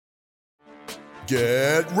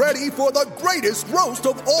Get ready for the greatest roast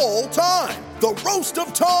of all time, the Roast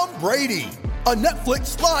of Tom Brady, a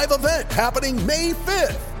Netflix live event happening May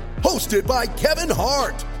 5th. Hosted by Kevin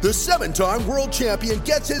Hart, the 7-time world champion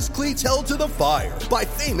gets his cleats held to the fire by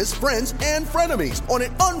famous friends and frenemies on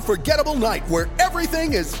an unforgettable night where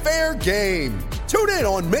everything is fair game. Tune in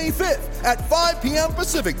on May 5th at 5 p.m.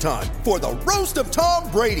 Pacific time for the Roast of Tom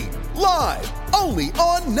Brady, live only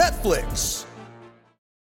on Netflix.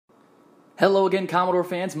 Hello again, Commodore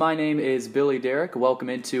fans. My name is Billy Derrick. Welcome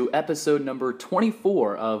into episode number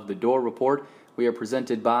 24 of the Dore Report. We are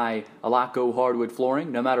presented by Alaco Hardwood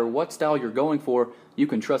Flooring. No matter what style you're going for, you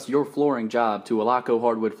can trust your flooring job to Alaco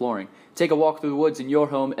Hardwood Flooring. Take a walk through the woods in your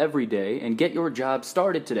home every day and get your job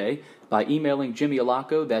started today by emailing Jimmy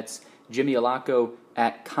Alaco. That's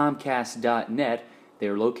jimmyalaco@comcast.net.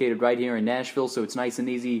 They're located right here in Nashville, so it's nice and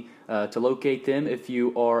easy to locate them if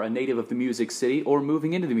you are a native of the Music City or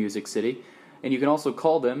moving into the Music City. And you can also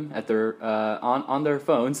call them at their on their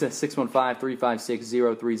phones at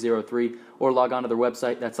 615-356-0303 or log on to their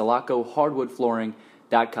website. That's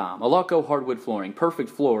alacohardwoodflooring.com. Alaco Hardwood Flooring, perfect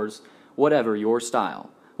floors, whatever your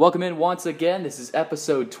style. Welcome in once again. This is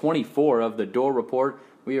episode 24 of the Dore Report.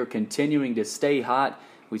 We are continuing to stay hot.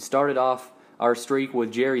 We started off our streak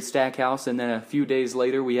with Jerry Stackhouse, and then a few days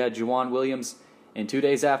later we had Juwan Williams, and 2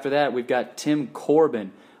 days after that we've got Tim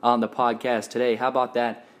Corbin on the podcast today. How about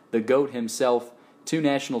that? The GOAT himself, 2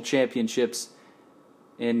 national championships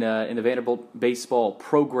in the Vanderbilt baseball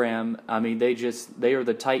program. I mean, they are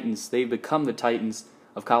the Titans. They've become the Titans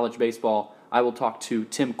of college baseball. I will talk to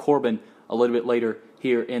Tim Corbin a little bit later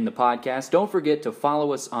here in the podcast. Don't forget to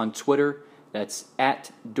follow us on Twitter. That's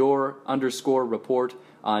at @Dore_report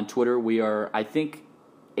on Twitter. We are, I think,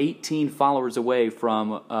 18 followers away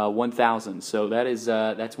from 1,000. So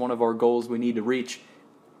that's one of our goals we need to reach.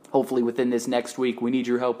 Hopefully within this next week. We need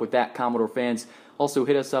your help with that, Commodore fans. Also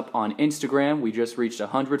hit us up on Instagram. We just reached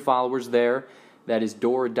 100 followers there. That is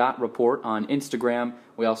Dore.report on Instagram.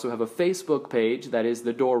 We also have a Facebook page. That is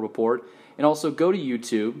The Dore Report. And also go to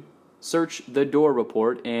YouTube, search The Dore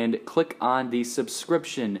Report, and click on the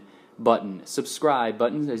subscribe button,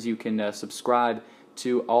 as you can subscribe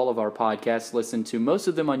to all of our podcasts. Listen to most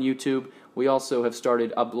of them on YouTube. We also have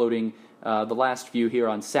started uploading the last few here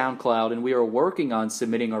on SoundCloud, and we are working on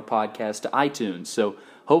submitting our podcast to iTunes. So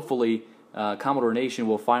hopefully Commodore Nation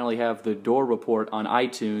will finally have the Dore Report on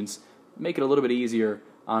iTunes, make it a little bit easier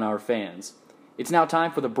on our fans. It's now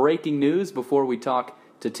time for the breaking news before we talk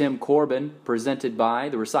to Tim Corbin, presented by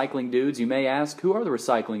the Recycling Dudes. You may ask, who are the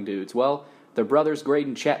Recycling Dudes? Well, their brothers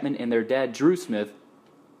Graydon Chapman and their dad Drew Smith,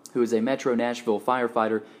 who is a Metro Nashville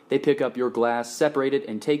firefighter. They pick up your glass, separate it,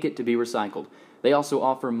 and take it to be recycled. They also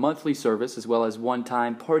offer monthly service as well as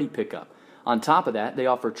one-time party pickup. On top of that, they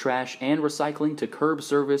offer trash and recycling to curb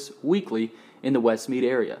service weekly in the Westmead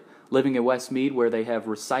area. Living in Westmead, where they have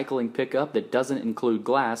recycling pickup that doesn't include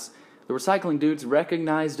glass, the Recycling Dudes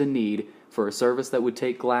recognized a need for a service that would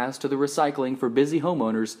take glass to the recycling for busy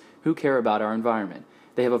homeowners who care about our environment.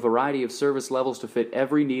 They have a variety of service levels to fit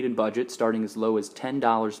every need and budget, starting as low as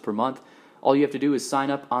 $10 per month. All you have to do is sign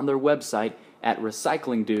up on their website at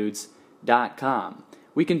recyclingdudes.com.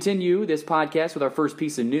 We continue this podcast with our first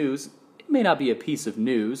piece of news. It may not be a piece of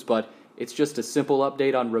news, but it's just a simple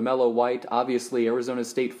update on Romello White. Obviously, Arizona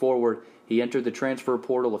State forward, he entered the transfer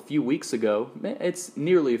portal a few weeks ago. It's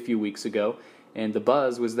nearly a few weeks ago, and the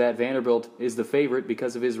buzz was that Vanderbilt is the favorite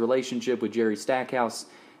because of his relationship with Jerry Stackhouse.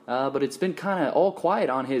 But it's been kind of all quiet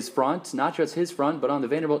on his front, not just his front, but on the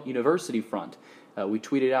Vanderbilt University front. We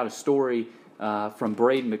tweeted out a story from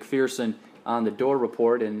Braden McPherson on the Dore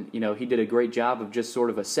Report, and he did a great job of just sort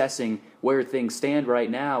of assessing where things stand right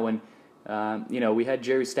now. And we had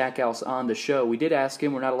Jerry Stackhouse on the show. We did ask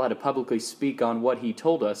him. We're not allowed to publicly speak on what he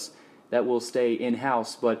told us. That will stay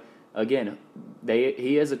in-house. But again,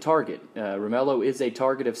 he is a target. Romello is a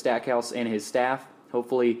target of Stackhouse and his staff.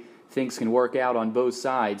 Hopefully things can work out on both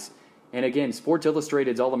sides. And again, Sports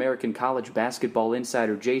Illustrated's All-American College Basketball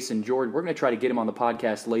Insider Jason Jordan, we're going to try to get him on the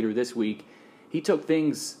podcast later this week. He took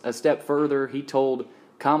things a step further. He told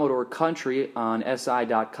Commodore Country on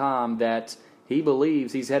SI.com that he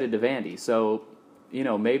believes he's headed to Vandy. So,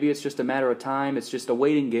 maybe it's just a matter of time. It's just a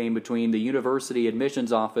waiting game between the university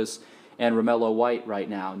admissions office and Romello White right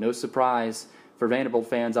now. No surprise for Vanderbilt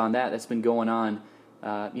fans on that. That's been going on,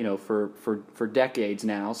 for decades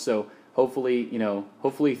now. So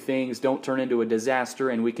hopefully things don't turn into a disaster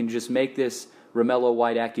and we can just make this Romello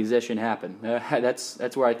White acquisition happen.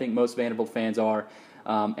 That's where I think most Vanderbilt fans are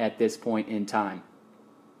at this point in time.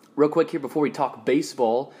 Real quick here before we talk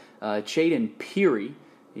baseball, Chaden Peary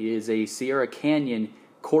is a Sierra Canyon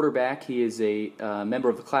quarterback. He is a member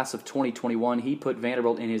of the class of 2021. He put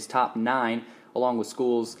Vanderbilt in his top 9, along with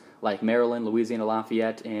schools like Maryland, Louisiana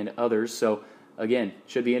Lafayette, and others. So, again,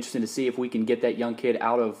 should be interesting to see if we can get that young kid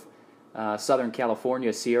out of Southern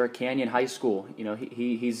California, Sierra Canyon High School. You know,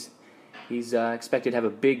 he's expected to have a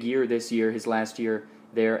big year this year, his last year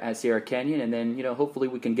there at Sierra Canyon, and then, you know, hopefully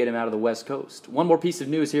we can get him out of the West Coast. One more piece of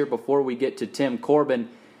news here before we get to Tim Corbin.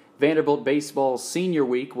 Vanderbilt baseball senior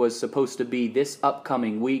week was supposed to be this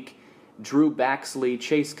upcoming week. Drew Baxley,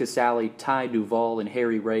 Chase Casale, Ty Duvall, and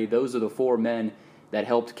Harry Ray, those are the 4 men that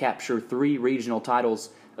helped capture 3 regional titles,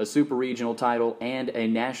 a super regional title, and a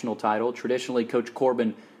national title. Traditionally, Coach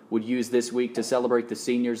Corbin would use this week to celebrate the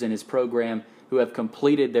seniors in his program who have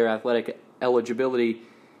completed their athletic eligibility,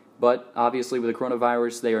 but obviously with the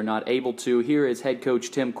coronavirus, they are not able to. Here is head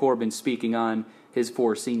coach Tim Corbin speaking on his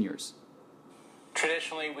 4 seniors.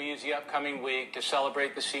 Traditionally, we use the upcoming week to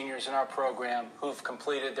celebrate the seniors in our program who've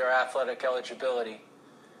completed their athletic eligibility.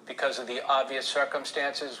 Because of the obvious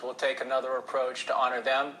circumstances, we'll take another approach to honor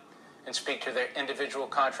them and speak to their individual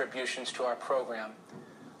contributions to our program.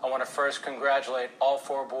 I want to first congratulate all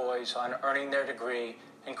 4 boys on earning their degree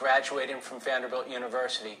and graduating from Vanderbilt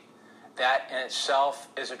University. That in itself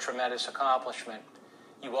is a tremendous accomplishment.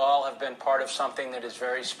 You all have been part of something that is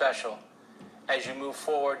very special. As you move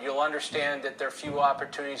forward, you'll understand that there are few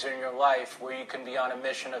opportunities in your life where you can be on a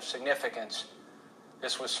mission of significance.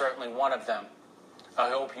 This was certainly one of them. I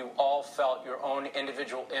hope you all felt your own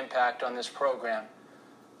individual impact on this program.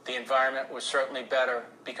 The environment was certainly better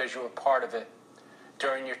because you were part of it.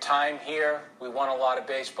 During your time here, we won a lot of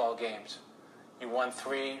baseball games. You won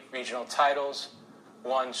 3 regional titles,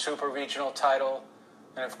 1 super regional title,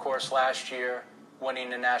 and of course last year, winning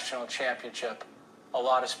the national championship. A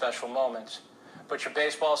lot of special moments. But your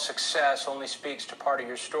baseball success only speaks to part of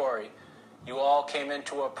your story. You all came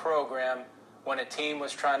into a program when a team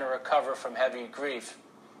was trying to recover from heavy grief,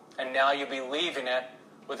 and now you'll be leaving it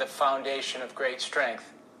with a foundation of great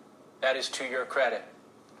strength. That is to your credit.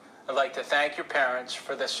 I'd like to thank your parents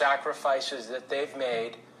for the sacrifices that they've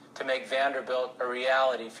made to make Vanderbilt a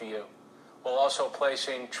reality for you, while also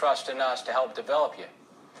placing trust in us to help develop you.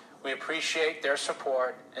 We appreciate their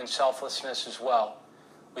support and selflessness as well.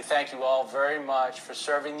 We thank you all very much for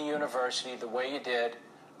serving the university the way you did,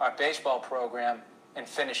 our baseball program, and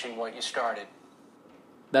finishing what you started.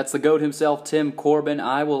 That's the GOAT himself, Tim Corbin.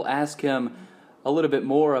 I will ask him a little bit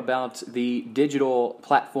more about the digital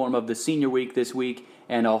platform of the Senior Week this week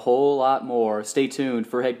and a whole lot more. Stay tuned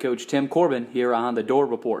for head coach Tim Corbin here on the Dore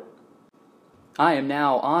Report. I am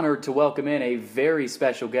now honored to welcome in a very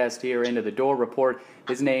special guest here into the Dore Report.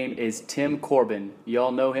 His name is Tim Corbin. You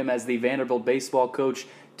all know him as the Vanderbilt baseball coach,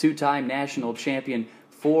 2-time national champion,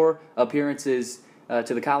 4 appearances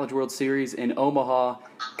to the College World Series in Omaha.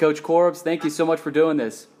 Coach Corbs, thank you so much for doing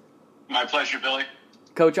this. My pleasure, Billy.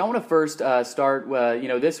 Coach, I want to first start,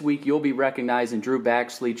 this week you'll be recognizing Drew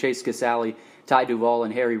Baxley, Chase Casale, Ty Duvall,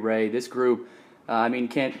 and Harry Ray. This group,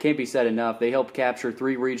 can't be said enough. They helped capture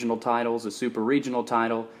 3 regional titles, a super regional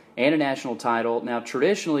title, and a national title. Now,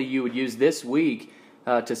 traditionally, you would use this week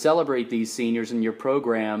to celebrate these seniors in your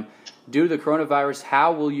program. Due to the coronavirus,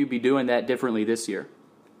 how will you be doing that differently this year?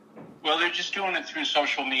 Well, they're just doing it through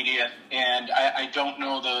social media, and I don't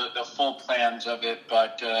know the full plans of it,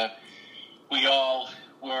 but we all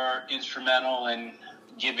were instrumental in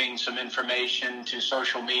giving some information to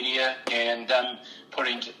social media and them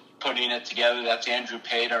putting it together. That's Andrew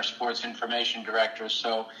Pate, our sports information director.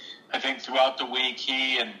 So I think throughout the week,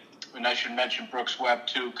 he and I should mention Brooks Webb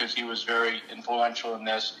too, because he was very influential in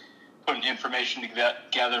this, putting information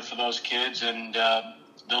together for those kids, and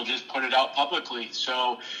they'll just put it out publicly.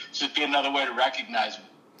 So it's just be another way to recognize them.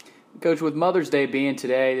 Coach, with Mother's Day being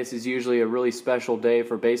today, this is usually a really special day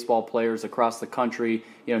for baseball players across the country,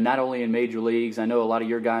 not only in major leagues. I know a lot of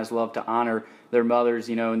your guys love to honor their mothers,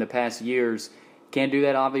 in the past years. Can't do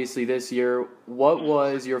that, obviously, this year. What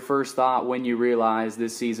was your first thought when you realized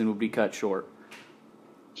this season would be cut short?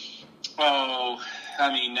 Oh,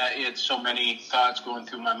 it's so many thoughts going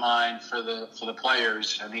through my mind for the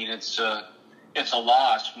players. It's a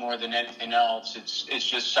loss more than anything else. It's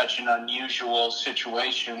just such an unusual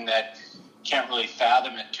situation that can't really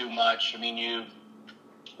fathom it too much. You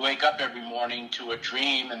wake up every morning to a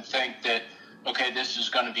dream and think that, okay, this is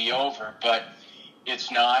going to be over, but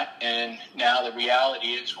it's not. And now the reality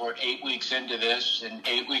is we're 8 weeks into this and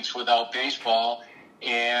 8 weeks without baseball,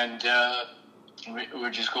 and we're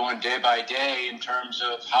just going day by day in terms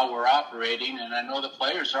of how we're operating, and I know the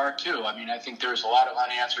players are too. I think there's a lot of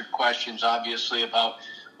unanswered questions, obviously, about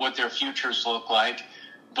what their futures look like,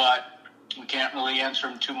 but we can't really answer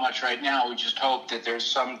them too much right now. We just hope that there's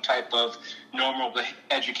some type of normal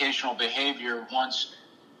educational behavior once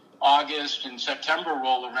August and September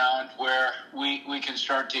roll around, where we can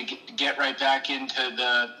start to get right back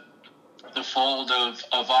into the fold of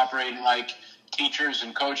operating like teachers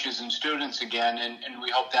and coaches and students again, and we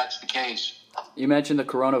hope that's the case. You mentioned the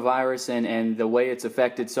coronavirus and the way it's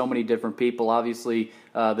affected so many different people. Obviously,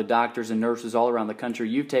 the doctors and nurses all around the country.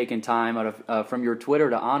 You've taken time out of from your Twitter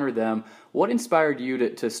to honor them. What inspired you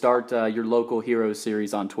to start your Local Heroes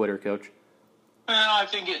series on Twitter, Coach? Well, I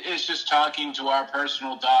think it's just talking to our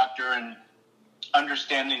personal doctor and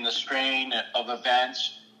understanding the strain of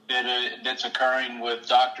events that's occurring with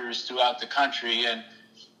doctors throughout the country. And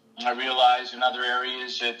I realize in other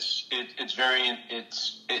areas it's very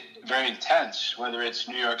intense, whether it's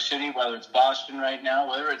New York City, whether it's Boston right now,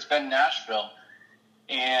 whether it's been Nashville.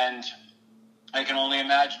 And I can only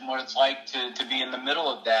imagine what it's like to be in the middle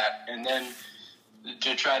of that, and then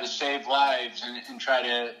to try to save lives and try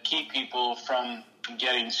to keep people from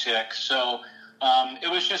getting sick. So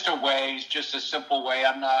it was just a simple way.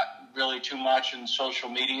 I'm not really too much in social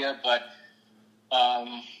media, but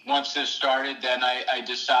once this started, then I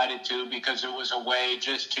decided to, because it was a way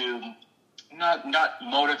just to not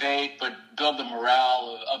motivate, but build the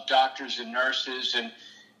morale of doctors and nurses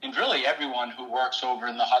and really everyone who works over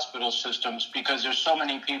in the hospital systems, because there's so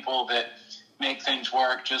many people that make things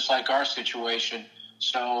work, just like our situation.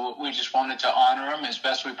 So we just wanted to honor them as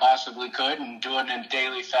best we possibly could and do it in a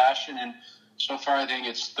daily fashion. And so far, I think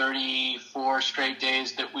it's 34 straight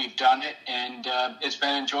days that we've done it, and it's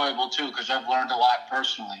been enjoyable too, because I've learned a lot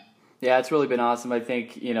personally. Yeah, it's really been awesome. I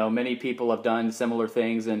think many people have done similar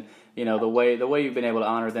things, and the way you've been able to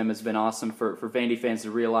honor them has been awesome for Vandy fans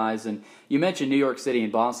to realize. And you mentioned New York City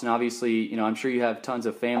and Boston. Obviously, I'm sure you have tons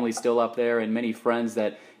of family still up there and many friends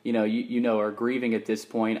that are grieving at this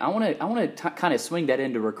point. I want to kind of swing that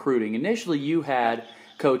into recruiting. Initially, you had,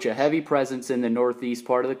 Coach, a heavy presence in the northeast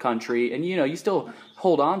part of the country, and you still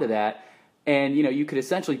hold on to that, and you could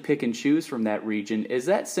essentially pick and choose from that region. Is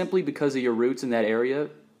that simply because of your roots in that area?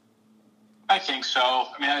 I think so.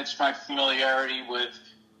 I mean, it's my familiarity with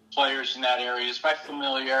players in that area. It's my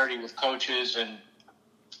familiarity with coaches and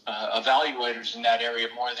evaluators in that area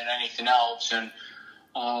more than anything else. And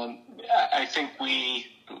I think we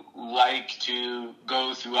like to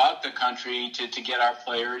go throughout the country to get our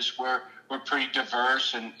players. We're pretty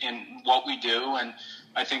diverse in what we do, and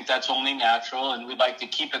I think that's only natural, and we'd like to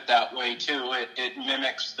keep it that way too. It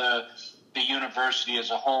mimics the university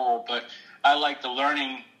as a whole, but I like the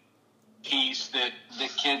learning piece that the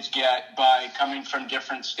kids get by coming from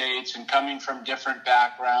different states and coming from different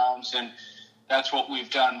backgrounds, and that's what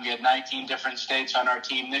we've done. We had 19 different states on our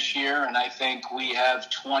team this year, and I think we have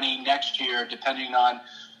 20 next year, depending on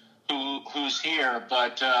who's here.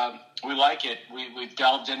 But we like it. We've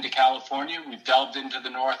delved into California. We've delved into the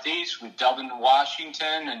Northeast. We've delved into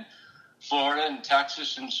Washington and Florida and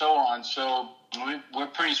Texas and so on. So we're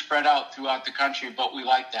pretty spread out throughout the country, but we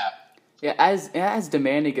like that. Yeah, as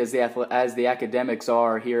demanding as the academics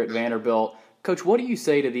are here at Vanderbilt, Coach, what do you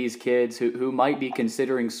say to these kids who might be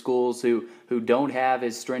considering schools who don't have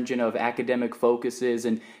as stringent of academic focuses,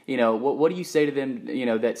 and what do you say to them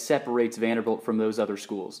that separates Vanderbilt from those other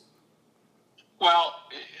schools? Well,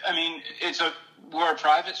 I mean, we're a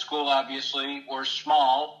private school, obviously. We're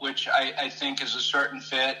small, which I think is a certain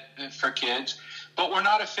fit for kids. But we're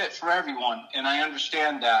not a fit for everyone, and I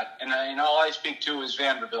understand that. And all I speak to is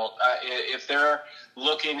Vanderbilt. If they're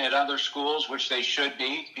looking at other schools, which they should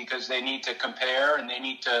be, because they need to compare and they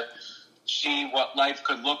need to see what life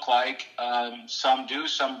could look like. Some do,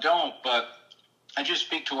 some don't. But I just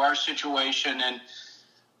speak to our situation and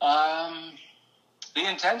the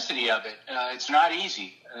intensity of it. It's not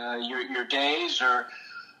easy. Your days are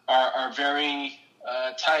very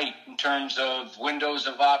tight in terms of windows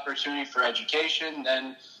of opportunity for education.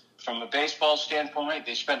 Then from a baseball standpoint,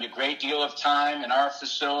 they spend a great deal of time in our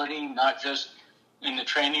facility, not just in the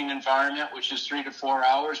training environment, which is 3 to 4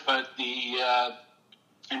 hours, but the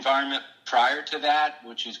environment prior to that,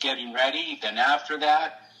 which is getting ready, then after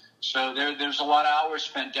that. So there's a lot of hours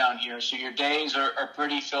spent down here. So your days are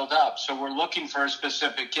pretty filled up. So we're looking for a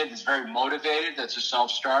specific kid that's very motivated, that's a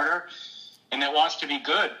self-starter, and that wants to be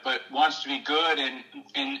good, but wants to be good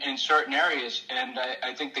in certain areas. And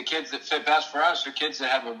I think the kids that fit best for us are kids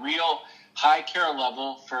that have a real high care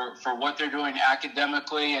level for what they're doing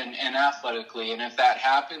academically and athletically. And if that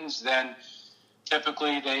happens, then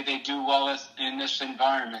typically they do well in this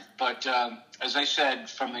environment. But as I said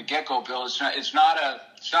from the get-go, Bill, it's not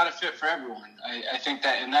a fit for everyone. I think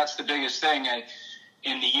that, and that's the biggest thing.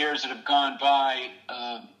 In the years that have gone by,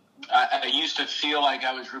 I used to feel like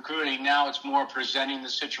I was recruiting. Now it's more presenting the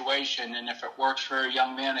situation, and if it works for a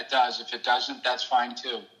young man, it does. If it doesn't, that's fine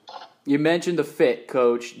too. You mentioned the fit,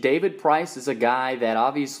 Coach. David Price is a guy that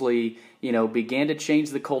obviously, began to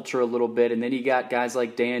change the culture a little bit, and then you got guys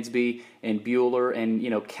like Dansby and Bueller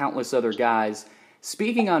and, countless other guys.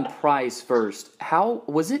 Speaking on Price first, how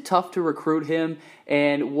was it tough to recruit him,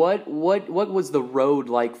 and what was the road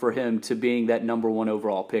like for him to being that number 1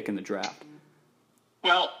 overall pick in the draft?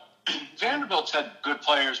 Well, Vanderbilt's had good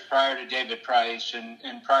players prior to David Price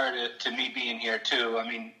and prior to me being here, too. I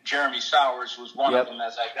mean, Jeremy Sowers was one of them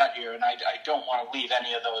as I got here, and I don't want to leave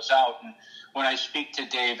any of those out. And when I speak to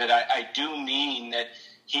David, I do mean that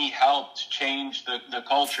he helped change the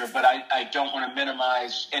culture, but I don't want to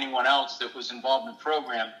minimize anyone else that was involved in the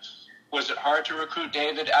program. Was it hard to recruit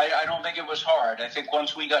David? I don't think it was hard. I think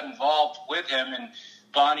once we got involved with him and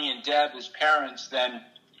Bonnie and Deb, his parents, then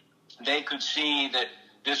they could see that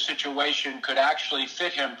this situation could actually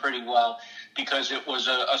fit him pretty well because it was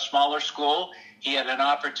a smaller school. He had an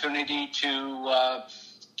opportunity to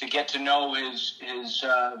get to know his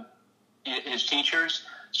teachers,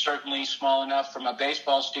 certainly small enough from a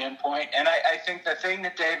baseball standpoint. And I think the thing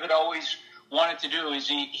that David always wanted to do is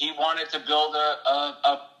he wanted to build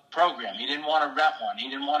a program. He didn't want to rent one. He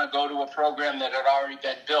didn't want to go to a program that had already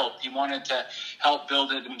been built. He wanted to help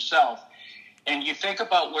build it himself. And you think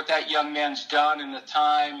about what that young man's done in the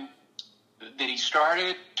time that he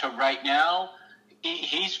started to right now,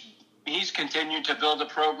 he's continued to build a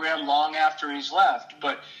program long after he's left.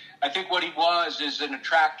 But I think what he was is an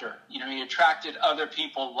attractor. He attracted other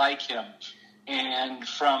people like him. And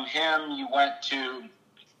from him, you went to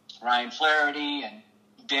Ryan Flaherty and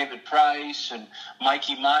David Price and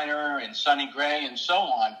Mikey Minor and Sonny Gray and so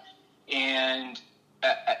on. And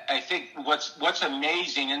I think what's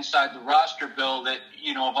amazing inside the roster, Bill, that,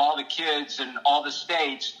 of all the kids and all the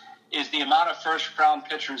states, is the amount of first-round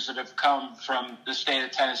pitchers that have come from the state of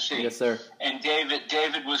Tennessee. Yes, sir. And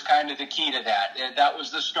David was kind of the key to that. And that was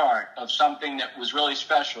the start of something that was really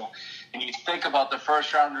special. And you think about the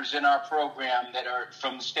first-rounders in our program that are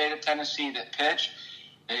from the state of Tennessee that pitch,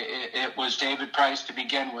 it was David Price to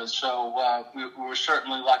begin with. So we were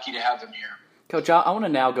certainly lucky to have him here. Coach, I want to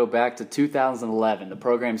now go back to 2011, the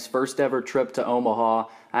program's first ever trip to Omaha.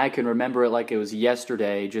 I can remember it like it was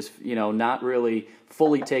yesterday, just, not really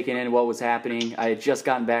fully taking in what was happening. I had just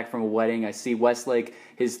gotten back from a wedding. I see Westlake,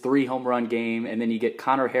 his 3-home-run game, and then you get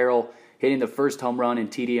Connor Harrell hitting the first home run in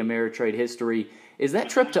TD Ameritrade history. Is that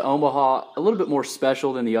trip to Omaha a little bit more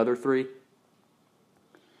special than the other 3?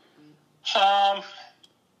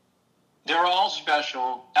 They're all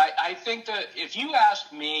special. I think that if you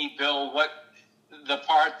ask me, Bill, what the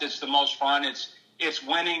part that's the most fun, it's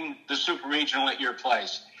winning the Super Regional at your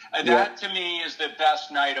place. That to me is the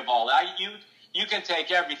best night of all. You can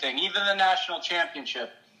take everything, even the national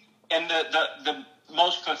championship, and the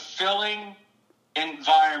most fulfilling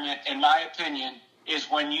environment, in my opinion, is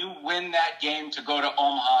when you win that game to go to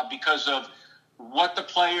Omaha because of what the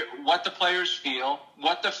players feel,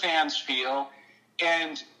 what the fans feel,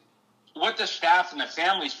 and what the staff and the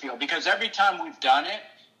families feel. Because every time we've done it,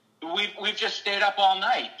 we've just stayed up all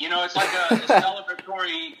night. It's like a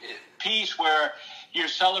celebratory piece where you're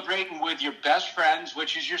celebrating with your best friends,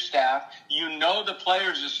 which is your staff. The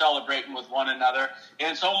players are celebrating with one another.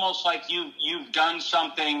 And it's almost like you've done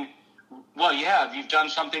something. Well, you've done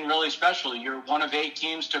something really special. You're one of 8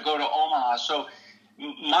 teams to go to Omaha. So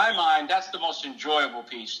in my mind, that's the most enjoyable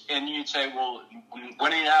piece. And you'd say, well,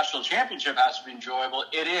 winning a national championship has to be enjoyable.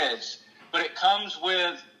 It is. But it comes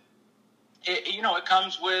with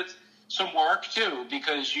some work too,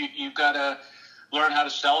 because you've got to learn how to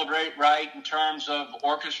celebrate right in terms of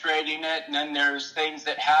orchestrating it, and then there's things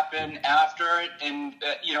that happen after it. And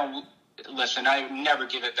listen, I would never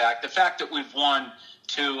give it back. The fact that we've won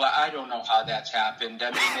 2, I don't know how that's happened.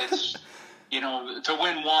 I mean, it's to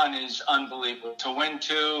win 1 is unbelievable. To win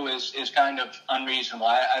 2 is kind of unreasonable.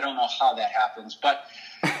 I don't know how that happens, but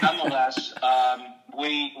nonetheless,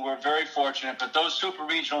 we were very fortunate. But those super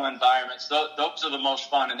regional environments, those are the most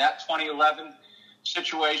fun. And that 2011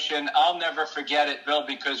 situation, I'll never forget it, Bill,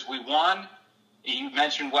 because we won. You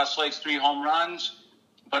mentioned Westlake's 3 home runs,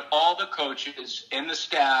 but all the coaches and the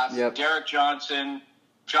staff, Derek Johnson,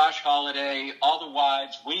 Josh Holliday, all the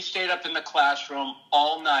wives, we stayed up in the classroom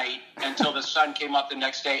all night until the sun came up the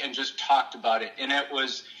next day and just talked about it. And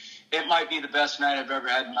it might be the best night I've ever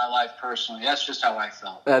had in my life personally. That's just how I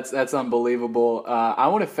felt. That's unbelievable. I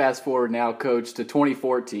want to fast forward now, Coach, to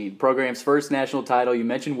 2014, program's first national title. You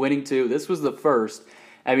mentioned winning 2. This was the first.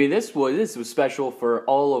 I mean, this was special for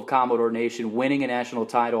all of Commodore Nation, winning a national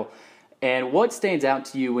title. And what stands out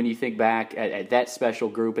to you when you think back at that special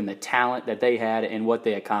group and the talent that they had and what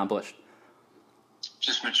they accomplished?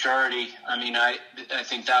 Just maturity. I mean, I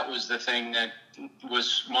think that was the thing that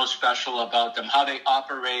was most special about them, how they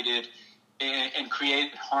operated and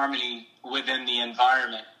created harmony within the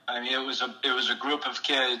environment. I mean, it was a group of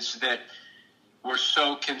kids that were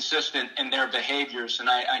so consistent in their behaviors. And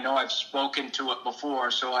I know I've spoken to it before,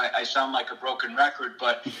 so I sound like a broken record,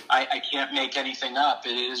 but I can't make anything up.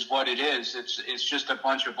 It is what it is. It's just a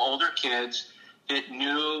bunch of older kids that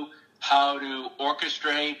knew how to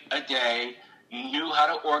orchestrate a day, knew how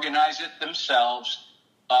to organize it themselves.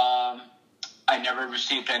 I never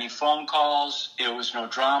received any phone calls. It was no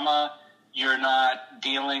drama. You're not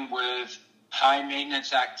dealing with high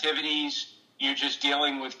maintenance activities. You're just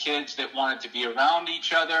dealing with kids that wanted to be around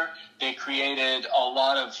each other. They created a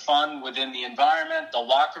lot of fun within the environment. The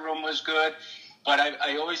locker room was good. But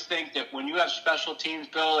I always think that when you have special teams,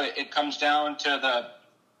 Bill, it comes down to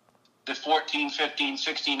the 14, 15,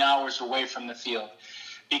 16 hours away from the field.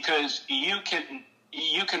 Because you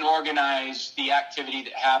can organize the activity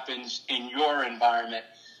that happens in your environment,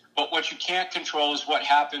 but what you can't control is what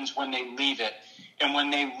happens when they leave it. And when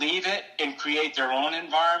they leave it and create their own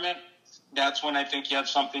environment, that's when I think you have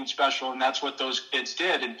something special, and that's what those kids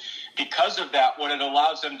did. And because of that, what it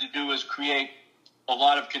allows them to do is create a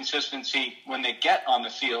lot of consistency when they get on the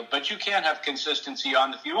field. But you can't have consistency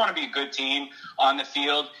on the field. You want to be a good team on the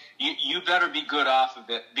field, you better be good off of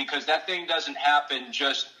it, because that thing doesn't happen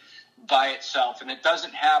just by itself, and it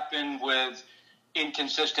doesn't happen with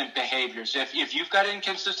inconsistent behaviors. If you've got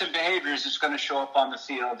inconsistent behaviors, it's going to show up on the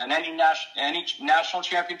field. And any national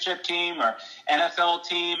championship team or NFL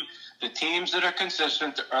team, the teams that are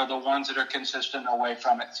consistent are the ones that are consistent away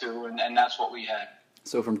from it too, and that's what we had.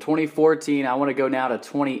 So from 2014, I want to go now to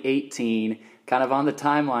 2018, kind of on the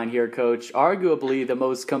timeline here, Coach. Arguably the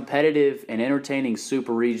most competitive and entertaining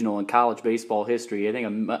super regional in college baseball history. I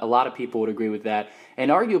think a lot of people would agree with that. And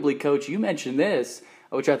arguably, Coach, you mentioned this,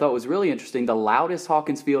 which I thought was really interesting, the loudest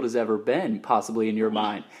Hawkins Field has ever been, possibly in your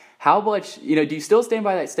mind. How much, do you still stand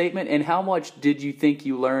by that statement? And how much did you think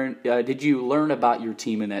you learn about your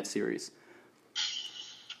team in that series?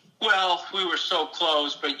 Well, we were so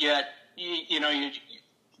close, but yet, you're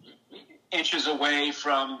inches away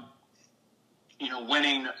from,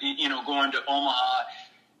 winning, going to Omaha.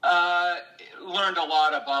 Learned a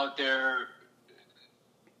lot about their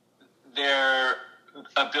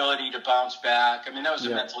ability to bounce back. I mean, that was a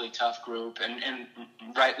mentally tough group, and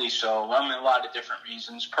rightly so. I mean, a lot of different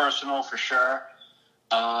reasons. Personal, for sure.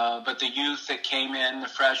 But the youth that came in, the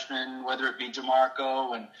freshmen, whether it be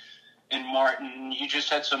DeMarco and Martin, you just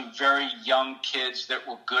had some very young kids that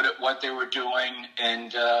were good at what they were doing,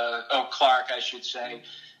 and Clark, I should say.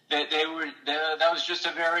 That was just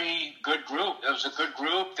a very good group. It was a good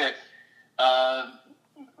group that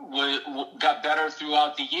got better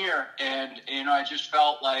throughout the year, and I just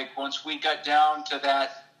felt like once we got down to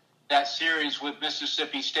that series with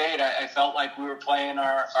Mississippi State, I felt like we were playing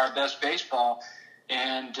our best baseball,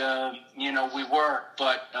 and we were,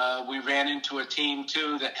 but we ran into a team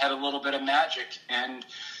too that had a little bit of magic, and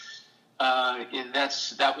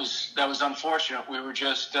that was unfortunate. We were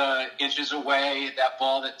just inches away. That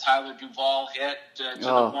ball that Tyler Duvall hit to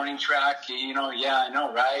the warning track, I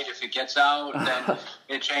know, right? If it gets out, then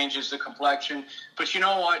it changes the complexion. But you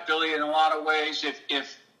know what, Billy? In a lot of ways,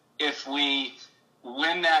 if we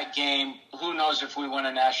win that game, who knows if we win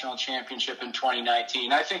a national championship in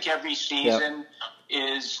 2019? I think every season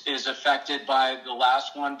is affected by the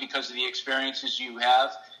last one because of the experiences you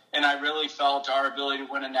have. And I really felt our ability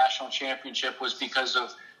to win a national championship was because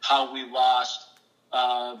of how we lost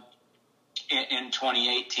in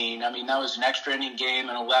 2018. I mean, that was an extra inning game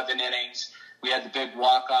in 11 innings. We had the big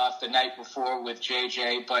walk-off the night before with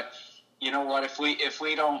JJ. But you know what? If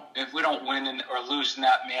we don't win or lose in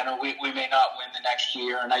that manner, we may not win the next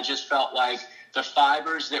year. And I just felt like the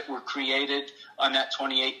fibers that were created on that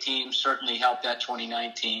 2018 certainly helped that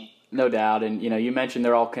 2019. No doubt. And, you mentioned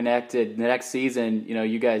they're all connected. The next season,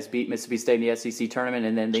 you guys beat Mississippi State in the SEC tournament,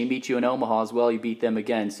 and then they meet you in Omaha as well. You beat them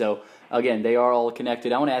again. So, again, they are all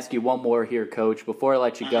connected. I want to ask you one more here, Coach, before I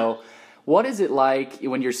let you go. What is it like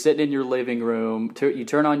when you're sitting in your living room, you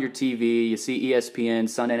turn on your TV, you see ESPN,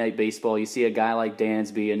 Sunday Night Baseball, you see a guy like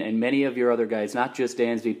Dansby and many of your other guys, not just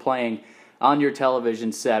Dansby, playing on your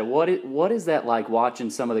television set? What is that like watching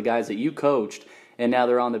some of the guys that you coached, and now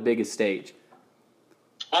they're on the biggest stage?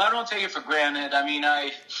 Well, I don't take it for granted. I mean,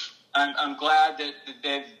 I'm glad that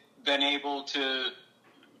they've been able to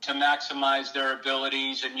maximize their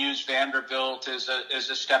abilities and use Vanderbilt as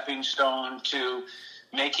a stepping stone to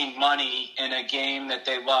making money in a game that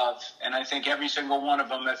they love. And I think every single one of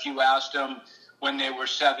them, if you asked them when they were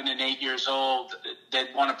 7 and 8 years old,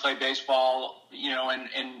 they'd want to play baseball,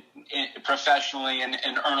 and professionally and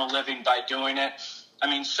earn a living by doing it. I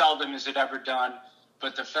mean, seldom is it ever done.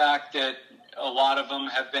 But the fact that a lot of them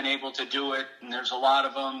have been able to do it, and there's a lot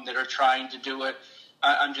of them that are trying to do it,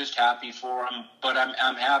 I'm just happy for them. But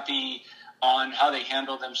I'm happy on how they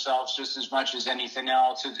handle themselves just as much as anything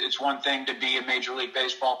else. It's one thing to be a Major League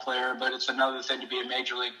Baseball player, but it's another thing to be a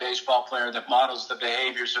Major League Baseball player that models the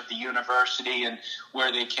behaviors of the university and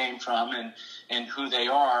where they came from and who they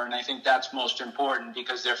are. And I think that's most important,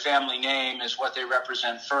 because their family name is what they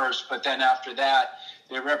represent first. But then after that,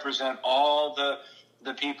 they represent all the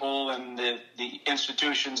people and the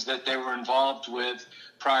institutions that they were involved with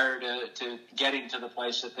prior to getting to the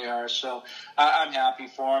place that they are. So I'm happy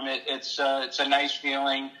for them. It's a nice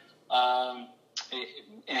feeling, and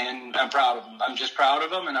I'm proud of them. I'm just proud of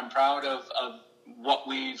them, and I'm proud of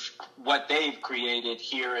what they've created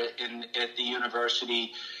here at the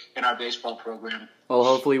university in our baseball program. Well,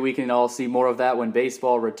 hopefully we can all see more of that when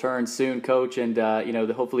baseball returns soon, Coach, and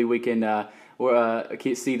hopefully we can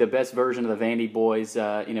see the best version of the Vandy boys,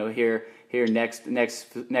 here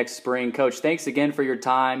next spring. Coach, thanks again for your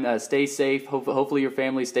time. Stay safe. Hopefully your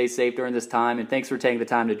family stays safe during this time, and thanks for taking the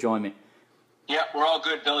time to join me. Yeah, we're all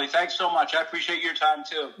good, Billy. Thanks so much. I appreciate your time,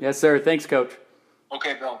 too. Yes, sir. Thanks, Coach.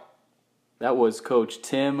 Okay, Bill. That was Coach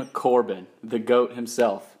Tim Corbin, the GOAT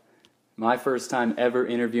himself. My first time ever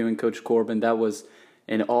interviewing Coach Corbin. That was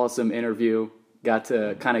an awesome interview. Got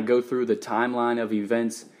to kind of go through the timeline of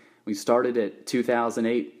events. We started at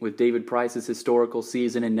 2008 with David Price's historical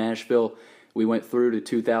season in Nashville. We went through to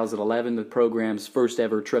 2011, the program's first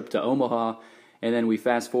ever trip to Omaha. And then we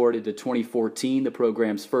fast forwarded to 2014, the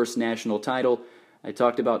program's first national title. I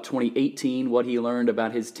talked about 2018, what he learned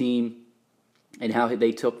about his team, and how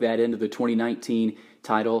they took that into the 2019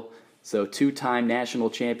 title. So two-time national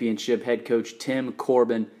championship head coach Tim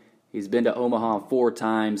Corbin. He's been to Omaha 4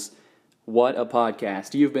 times. What a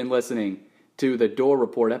podcast. You've been listening to the Dore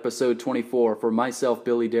Report, episode 24, for myself,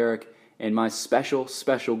 Billy Derrick, and my special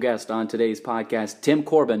guest on today's podcast, Tim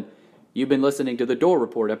Corbin. You've been listening to the Dore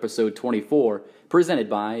Report, episode 24, presented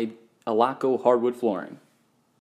by Alaco Hardwood Flooring.